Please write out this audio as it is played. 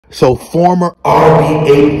So former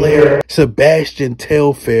RBA player Sebastian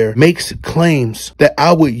Telfair makes claims that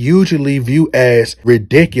I would usually view as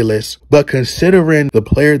ridiculous, but considering the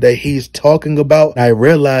player that he's talking about, I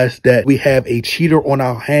realized that we have a cheater on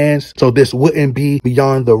our hands, so this wouldn't be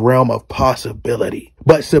beyond the realm of possibility.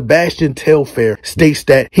 But Sebastian Telfair states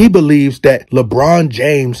that he believes that LeBron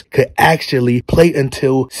James could actually play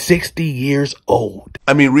until 60 years old.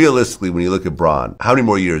 I mean, realistically, when you look at Bron, how many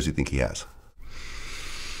more years do you think he has?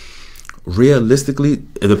 Realistically,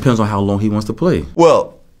 it depends on how long he wants to play.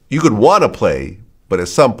 Well, you could want to play, but at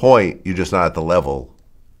some point, you're just not at the level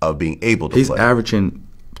of being able to play. He's averaging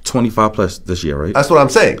 25 plus this year, right? That's what I'm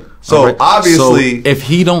saying. So right. Obviously, so if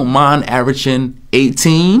he don't mind averaging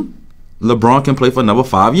 18, LeBron can play for another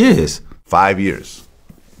 5 years. 5 years.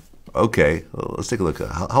 Okay, well, let's take a look.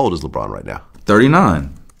 How old is LeBron right now?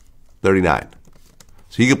 39. 39.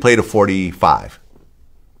 So he could play to 45,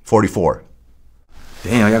 44.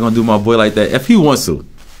 Damn, y'all gonna do my boy like that? If he wants to.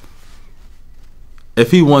 If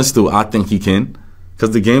he wants to, I think he can. Because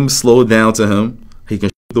the game is slowed down to him. He can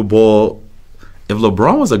shoot the ball. If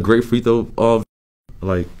LeBron was a great free throw,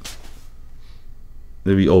 like,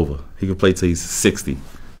 it'd be over. He could play till he's 60.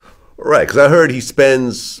 Right, because I heard he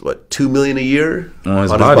spends, what, $2 million a year on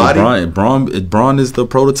his body? Bron is the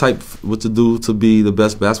prototype what to do to be the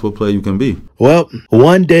best basketball player you can be. Well,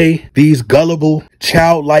 one day, these gullible,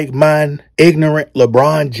 childlike mind, ignorant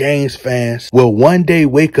LeBron James fans will one day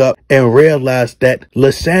wake up and realize that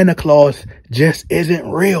Santa Claus just isn't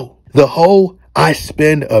real. The whole I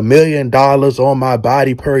spend $1 million on my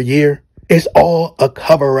body per year, it's all a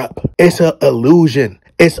cover-up. It's an illusion.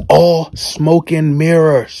 It's all smoke and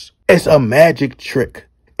mirrors. It's a magic trick.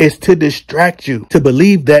 It's to distract you to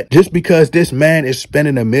believe that just because this man is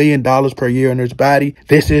spending $1 million per year on his body,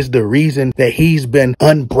 this is the reason that he's been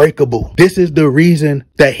unbreakable. This is the reason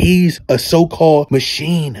that he's a so-called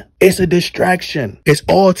machine. It's a distraction. It's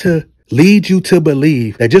all to lead you to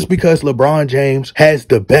believe that just because LeBron James has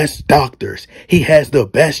the best doctors, he has the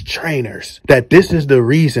best trainers, that this is the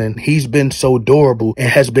reason he's been so durable and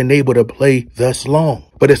has been able to play thus long.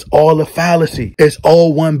 But it's all a fallacy. It's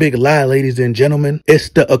all one big lie, ladies and gentlemen. It's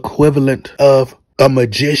the equivalent of a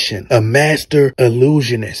magician, a master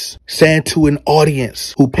illusionist, saying to an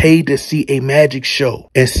audience who paid to see a magic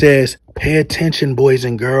show and says, "Pay attention, boys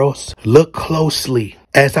and girls. Look closely.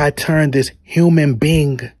 As I turn this human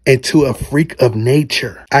being into a freak of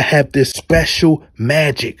nature, I have this special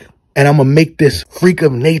magic. And I'm going to make this freak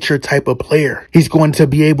of nature type of player. He's going to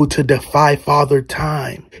be able to defy father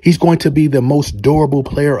time. He's going to be the most durable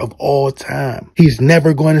player of all time. He's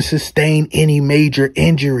never going to sustain any major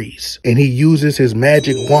injuries. And he uses his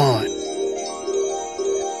magic wand."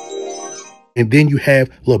 And then you have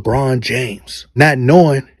LeBron James, not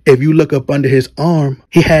knowing if you look up under his arm,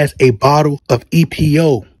 he has a bottle of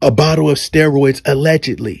EPO, a bottle of steroids,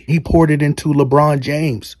 allegedly. He poured it into LeBron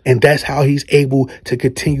James. And that's how he's able to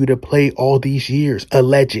continue to play all these years,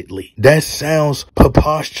 allegedly. That sounds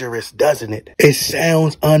preposterous, doesn't it? It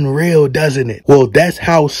sounds unreal, doesn't it? Well, that's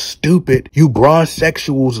how stupid you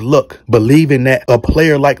bronzexuals look, believing that a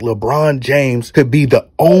player like LeBron James could be the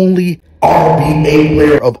only RBA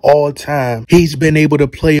player of all time. He's been able to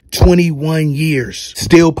play 21 years,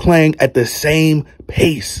 still playing at the same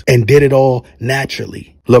pace, and did it all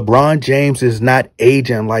naturally. LeBron James is not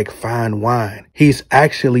aging like fine wine. He's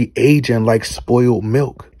actually aging like spoiled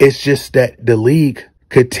milk. It's just that the league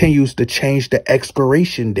continues to change the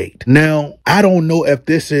expiration date. Now, I don't know if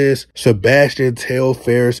this is Sebastian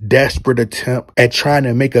Telfair's desperate attempt at trying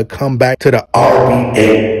to make a comeback to the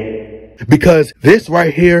RBA. Because this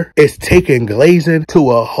right here is taking glazing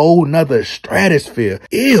to a whole nother stratosphere.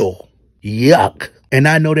 Ew. Yuck. And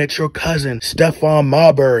I know that your cousin, Stephon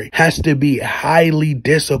Marbury, has to be highly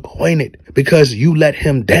disappointed because you let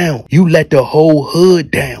him down. You let the whole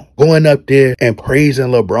hood down. Going up there and praising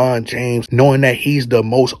LeBron James, knowing that he's the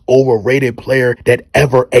most overrated player that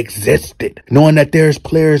ever existed. Knowing that there's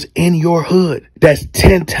players in your hood that's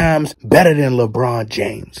 10 times better than LeBron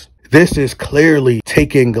James. This is clearly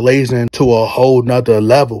taking glazing to a whole nother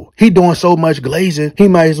level. He doing so much glazing, he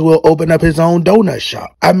might as well open up his own donut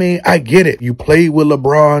shop. I mean, I get it. You played with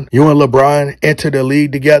LeBron. You and LeBron entered the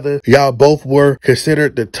league together. Y'all both were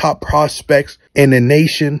considered the top prospects in the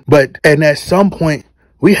nation. And at some point,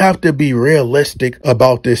 we have to be realistic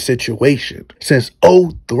about this situation. Since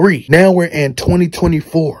 2003, now we're in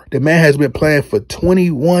 2024. The man has been playing for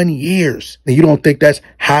 21 years. And you don't think that's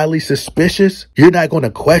highly suspicious? You're not going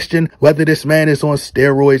to question whether this man is on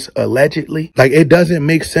steroids allegedly? Like, it doesn't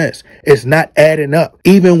make sense. It's not adding up.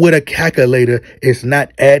 Even with a calculator, it's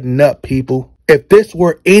not adding up, people. If this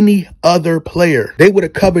were any other player, they would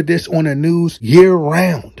have covered this on the news year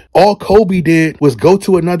round. All Kobe did was go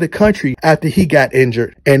to another country after he got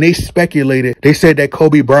injured. And they speculated. They said that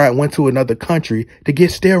Kobe Bryant went to another country to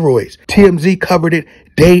get steroids. TMZ covered it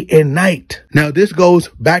day and night. Now, this goes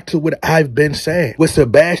back to what I've been saying. What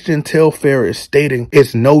Sebastian Telfair is stating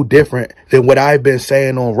is no different than what I've been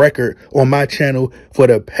saying on record on my channel for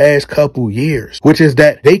the past couple years, which is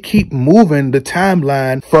that they keep moving the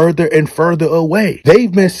timeline further and further away.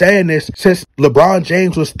 They've been saying this since LeBron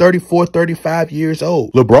James was 34, 35 years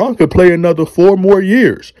old. LeBron could play another 4 more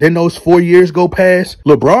years. Then those 4 years go past.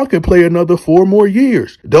 LeBron could play another 4 more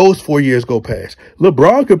years. Those 4 years go past.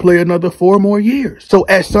 LeBron could play another 4 more years. So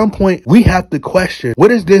at some point, we have to question,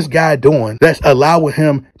 what is this guy doing that's allowing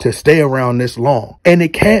him to stay around this long? And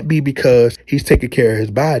it can't be because he's taking care of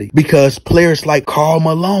his body. Because players like Karl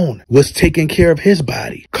Malone was taking care of his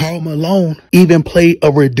body. Karl Malone even played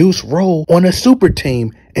a reduced role on a super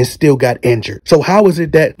team and still got injured. So how is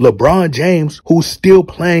it that LeBron James, who's still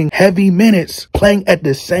playing heavy minutes, playing at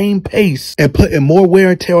the same pace and putting more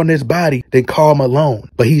wear and tear on his body than Karl Malone,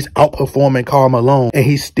 but he's outperforming Karl Malone and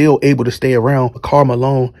he's still able to stay around, but Karl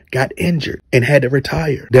Malone got injured and had to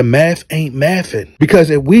retire? The math ain't mathing. Because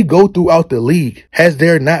if we go throughout the league, has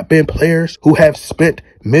there not been players who have spent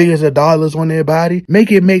millions of dollars on their body?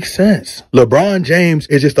 Make it make sense. LeBron James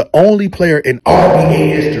is just the only player in NBA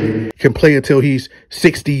history can play until he's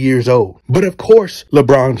 60 years old. But of course,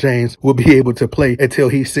 LeBron James will be able to play until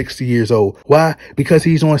he's 60 years old. Why? Because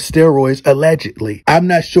he's on steroids, allegedly. I'm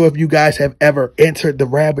not sure if you guys have ever entered the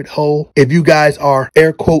rabbit hole, if you guys are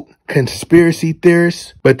air quote conspiracy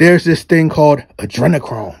theorists, but there's this thing called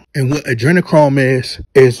adrenochrome. And what adrenochrome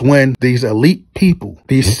is when these elite people,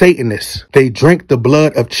 these Satanists, they drink the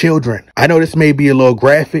blood of children. I know this may be a little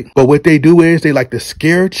graphic, but what they do is they like to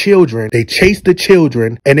scare children. They chase the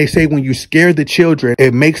children, and they say when you scare the children,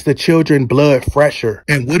 it makes the children blood fresher.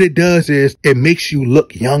 And what it does is it makes you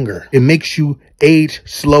look younger. It makes you age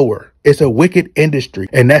slower. It's a wicked industry.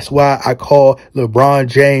 And that's why I call LeBron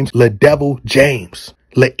James Le Devil James.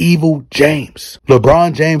 Evil James.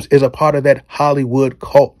 LeBron James is a part of that Hollywood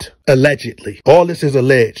cult, allegedly. All this is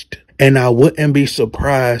alleged. And I wouldn't be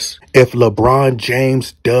surprised if LeBron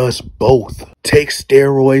James does both. Takes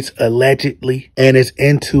steroids, allegedly, and is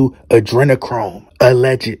into adrenochrome,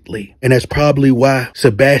 allegedly. And that's probably why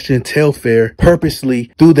Sebastian Telfair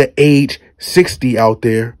purposely threw the age 60 out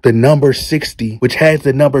there, the number 60, which has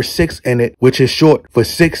the number 6 in it, which is short for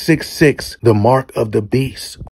 666, the mark of the beast.